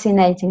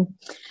 Fascinating.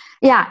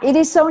 Yeah, it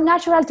is so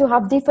natural to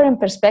have different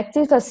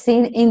perspectives as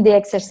seen in the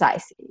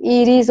exercise.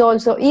 It is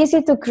also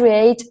easy to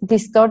create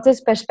distorted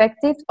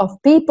perspectives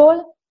of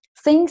people,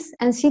 things,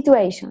 and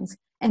situations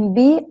and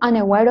be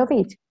unaware of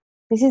it.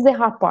 This is the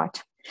hard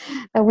part,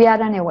 that we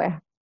are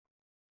unaware.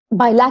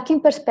 By lacking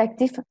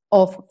perspective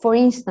of, for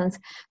instance,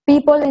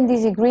 people in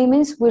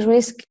disagreements, we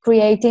risk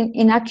creating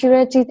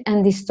inaccurate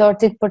and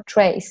distorted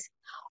portrays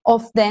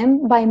of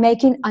them by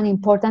making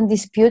unimportant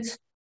disputes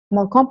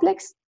more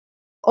complex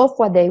of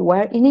what they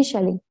were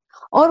initially.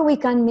 Or we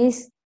can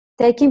miss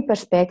taking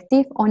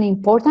perspective on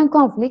important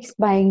conflicts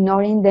by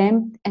ignoring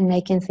them and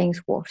making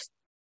things worse.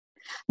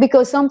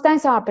 Because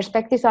sometimes our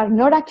perspectives are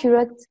not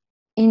accurate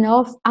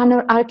enough,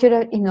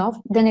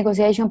 the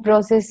negotiation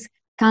process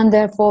can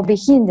therefore be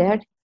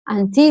hindered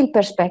until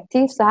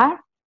perspectives are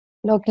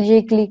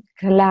logically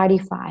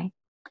clarified.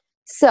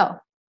 So,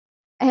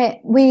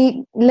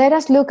 let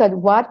us look at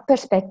what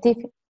perspective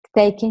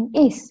taking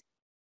is.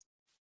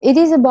 It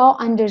is about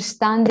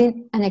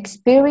understanding an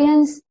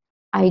experience,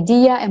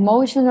 idea,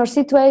 emotion, or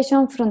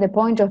situation from the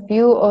point of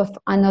view of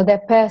another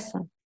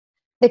person.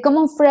 The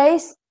common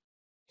phrase,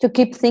 to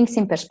keep things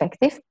in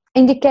perspective,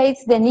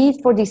 indicates the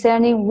need for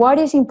discerning what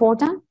is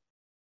important,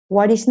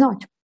 what is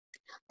not,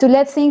 to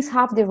let things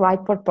have the right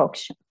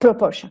proportion.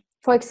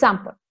 For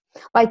example,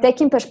 by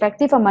taking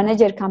perspective, a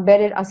manager can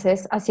better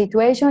assess a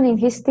situation in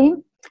his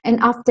team, and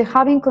after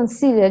having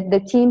considered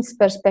the team's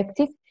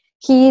perspective,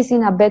 he is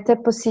in a better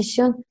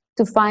position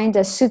to find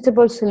a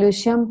suitable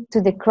solution to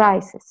the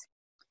crisis.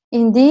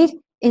 Indeed,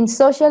 in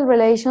social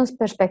relations,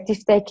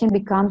 perspective taking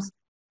becomes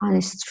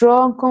a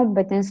strong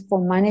competence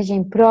for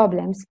managing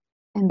problems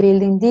and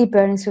building deeper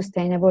and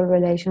sustainable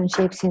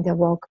relationships in the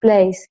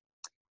workplace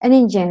and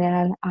in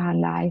general our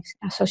lives,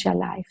 our social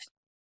lives.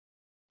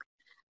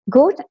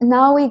 Good.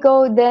 Now we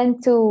go then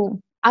to,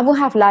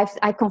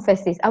 I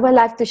confess this, I would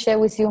like to share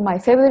with you my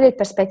favorite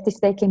perspective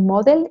taking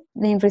model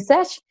in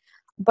research,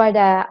 but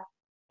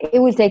it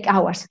will take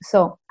hours.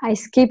 So I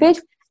skip it,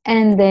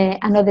 and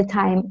another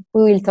time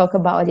we will talk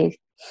about it.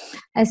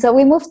 And so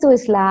we move to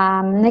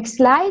next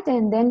slide,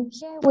 and then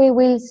here we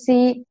will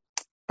see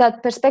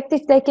that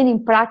perspective taken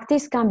in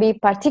practice can be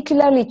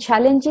particularly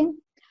challenging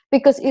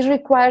because it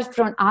requires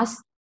from us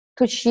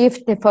to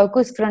shift the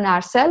focus from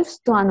ourselves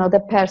to another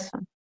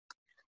person.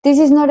 This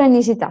is not an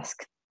easy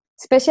task,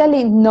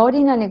 especially not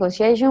in a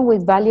negotiation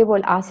with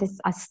valuable assets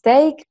at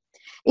stake,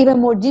 even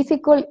more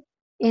difficult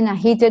in a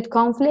heated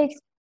conflict.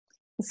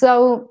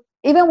 So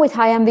even with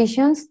high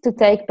ambitions to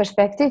take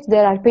perspective,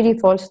 there are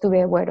pitfalls to be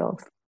aware of.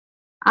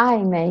 I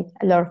made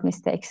a lot of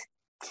mistakes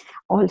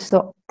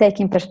also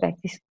taking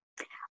perspectives.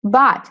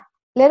 But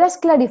let us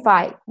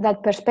clarify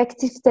that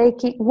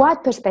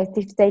what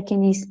perspective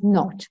taking is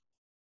not.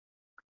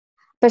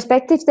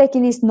 Perspective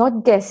taking is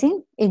not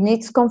guessing, it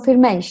needs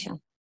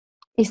confirmation.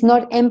 It's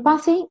not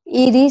empathy,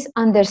 it is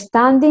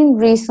understanding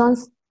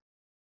reasons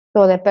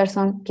the other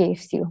person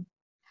gives you.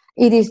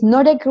 It is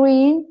not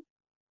agreeing,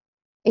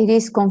 it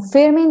is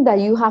confirming that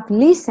you have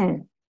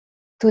listened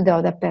to the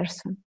other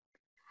person.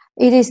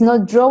 It is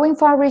not drawing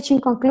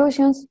far-reaching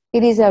conclusions,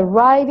 it is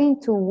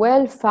arriving to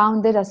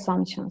well-founded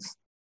assumptions.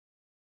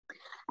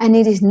 And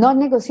it is not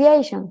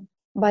negotiation,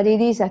 but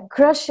it is a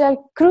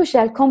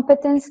crucial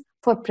competence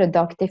for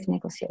productive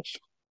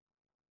negotiation.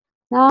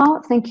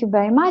 Now, thank you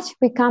very much.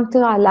 We come to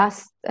our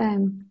last,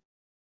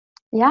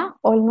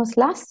 almost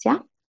last,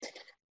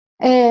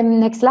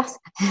 next last.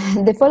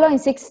 The following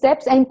 6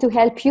 steps aim to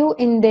help you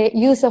in the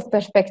use of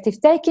perspective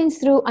taking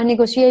through a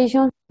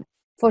negotiation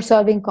for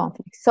solving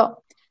conflicts. So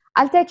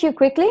I'll take you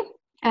quickly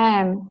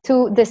to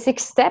the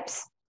 6 steps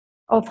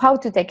of how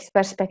to take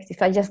perspective.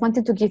 I just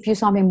wanted to give you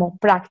something more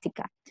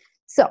practical.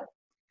 So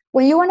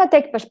when you want to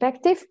take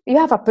perspective, you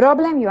have a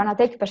problem, you want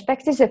to take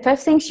perspective, the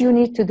first things you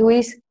need to do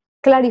is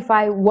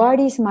clarify, what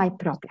is my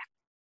problem?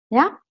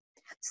 Yeah?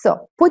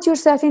 So put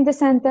yourself in the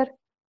center.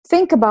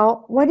 Think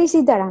about, what is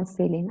it that I'm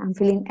feeling? I'm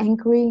feeling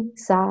angry,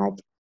 sad.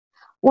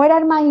 What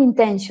are my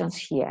intentions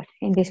here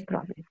in this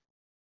problem?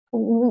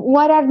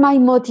 What are my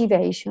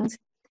motivations?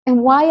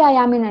 And why I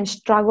am in a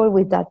struggle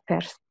with that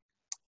person?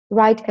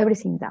 Write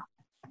everything down.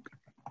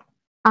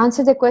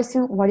 Answer the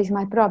question, what is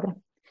my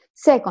problem?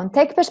 Second,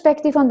 take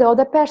perspective on the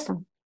other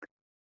person.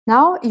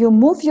 Now you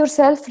move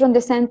yourself from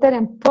the center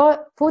and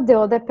put the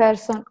other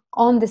person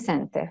on the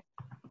center.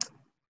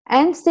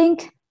 And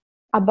think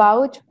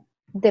about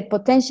the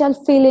potential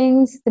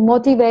feelings, the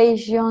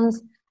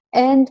motivations,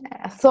 and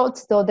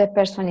thoughts the other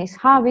person is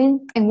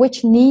having, and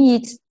which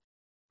needs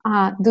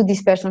do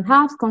this person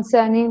have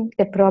concerning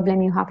the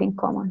problem you have in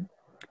common.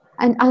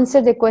 And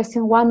answer the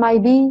question, what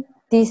might be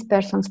this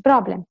person's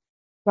problem?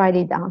 Write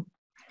it down.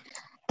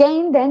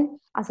 Gain then,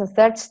 as a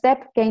third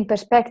step, gain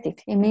perspective.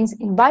 It means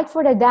invite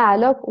for a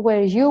dialogue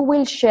where you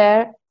will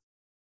share.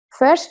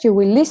 First, you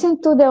will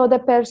listen to the other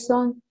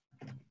person.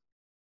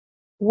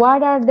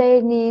 What are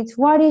their needs?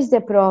 What is the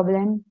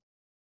problem?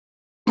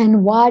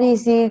 And what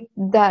is it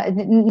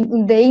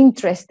the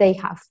interest they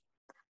have?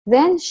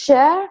 Then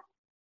share,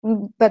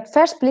 but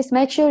first please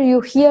make sure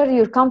you hear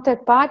your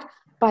counterpart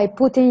by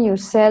putting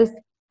yourself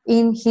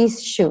in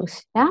his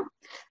shoes. Yeah?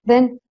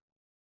 Then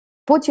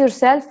put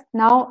yourself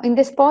now in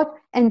the spot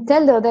and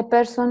tell the other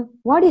person,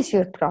 what is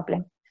your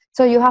problem?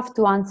 So you have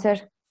to answer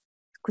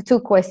 2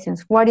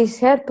 questions. What is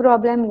her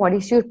problem? What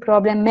is your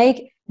problem?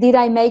 Did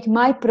I make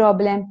my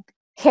problem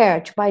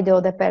heard by the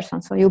other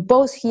person? So you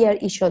both hear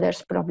each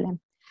other's problem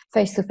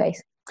face to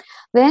face.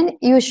 Then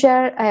you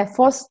share a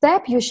 4th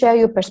step, you share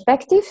your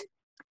perspective.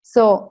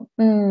 So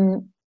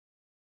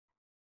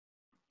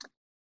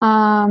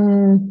I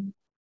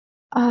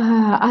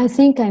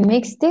think I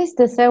mixed this.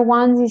 The third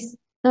one is,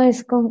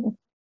 the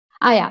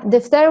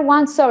third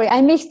one, sorry,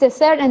 I mixed the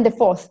third and the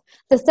 4th.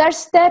 The third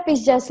step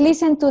is just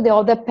listen to the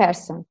other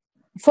person.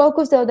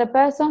 Focus the other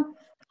person.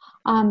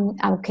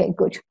 Okay,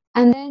 good.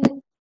 And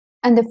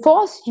the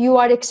 4th, you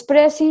are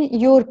expressing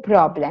your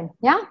problem,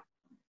 yeah?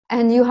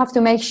 And you have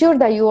to make sure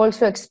that you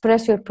also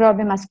express your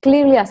problem as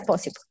clearly as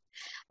possible.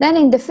 Then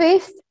in the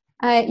 5th,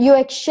 you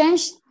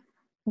exchange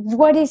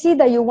what is it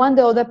that you want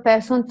the other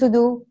person to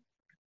do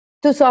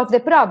to solve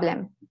the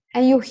problem.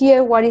 And you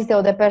hear what is the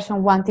other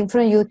person wanting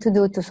from you to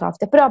do to solve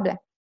the problem.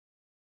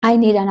 I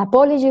need an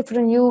apology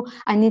from you.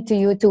 I need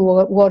you to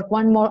work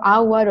 1 more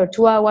hour or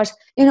 2 hours.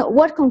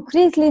 What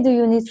concretely do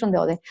you need from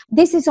the other?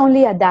 This is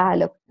only a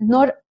dialogue,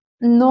 not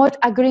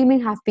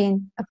agreement have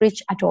been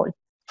reached at all.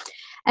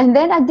 And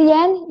then at the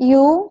end,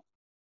 you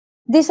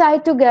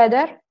decide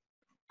together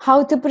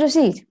how to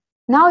proceed.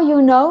 Now you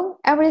know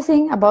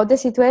everything about the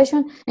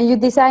situation and you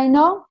decide,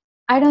 no,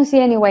 I don't see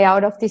any way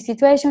out of this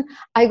situation.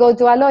 I go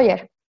to a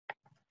lawyer.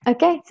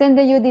 Okay, then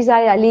you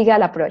decide a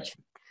legal approach.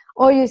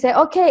 Or you say,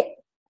 okay,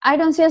 I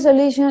don't see a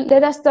solution.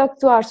 Let us talk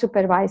to our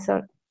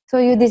supervisor. So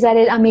you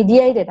decided a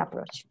mediated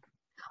approach.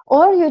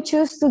 Or you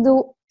choose to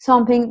do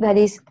something that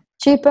is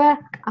cheaper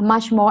and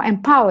much more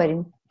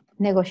empowering,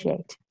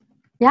 negotiate.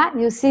 Yeah,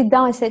 you sit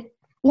down and say,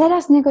 let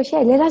us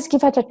negotiate, let us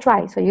give it a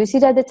try. So you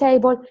sit at the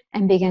table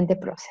and begin the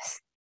process.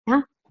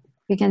 Yeah,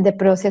 begin the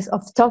process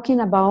of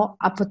talking about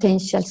a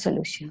potential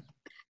solution.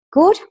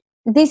 Good,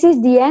 this is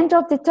the end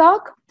of the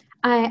talk.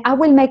 I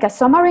will make a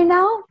summary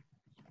now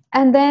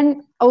and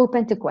then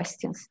open to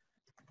questions.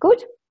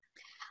 Good.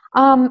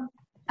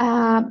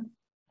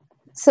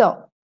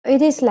 So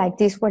it is like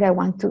this what I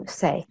want to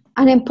say.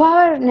 An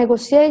empowered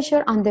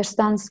negotiator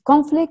understands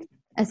conflict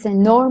as a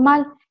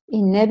normal,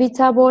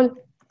 inevitable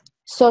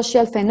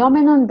social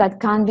phenomenon that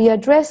can be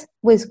addressed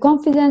with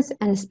confidence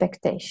and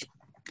expectation.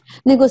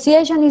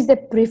 Negotiation is the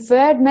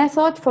preferred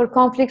method for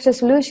conflict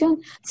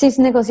resolution since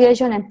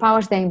negotiation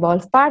empowers the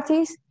involved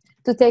parties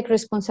to take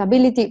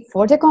responsibility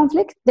for the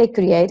conflict they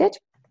created.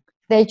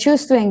 They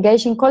choose to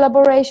engage in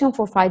collaboration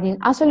for finding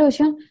a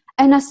solution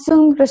and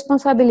assume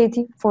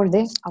responsibility for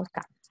the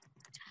outcome.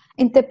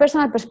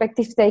 Interpersonal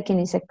perspective taking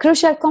is a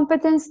crucial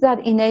competence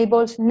that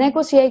enables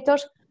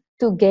negotiators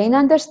to gain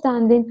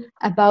understanding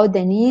about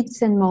the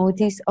needs and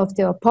motives of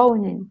the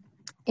opponent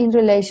in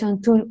relation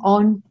to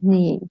own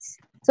needs.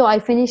 So I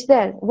finished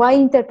there. Why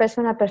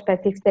interpersonal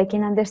perspective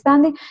taking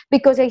understanding?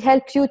 Because it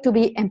helps you to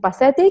be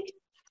empathetic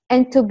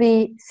and to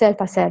be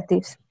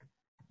self-assertive.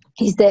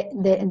 Is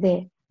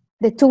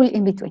the tool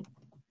in between.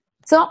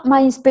 So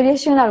my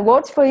inspirational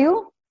words for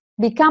you: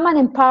 become an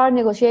empowered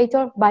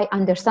negotiator by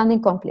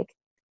understanding conflict,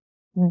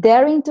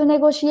 daring to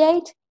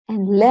negotiate,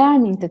 and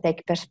learning to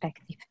take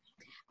perspective.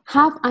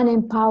 Have an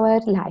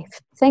empowered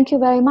life. Thank you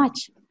very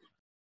much.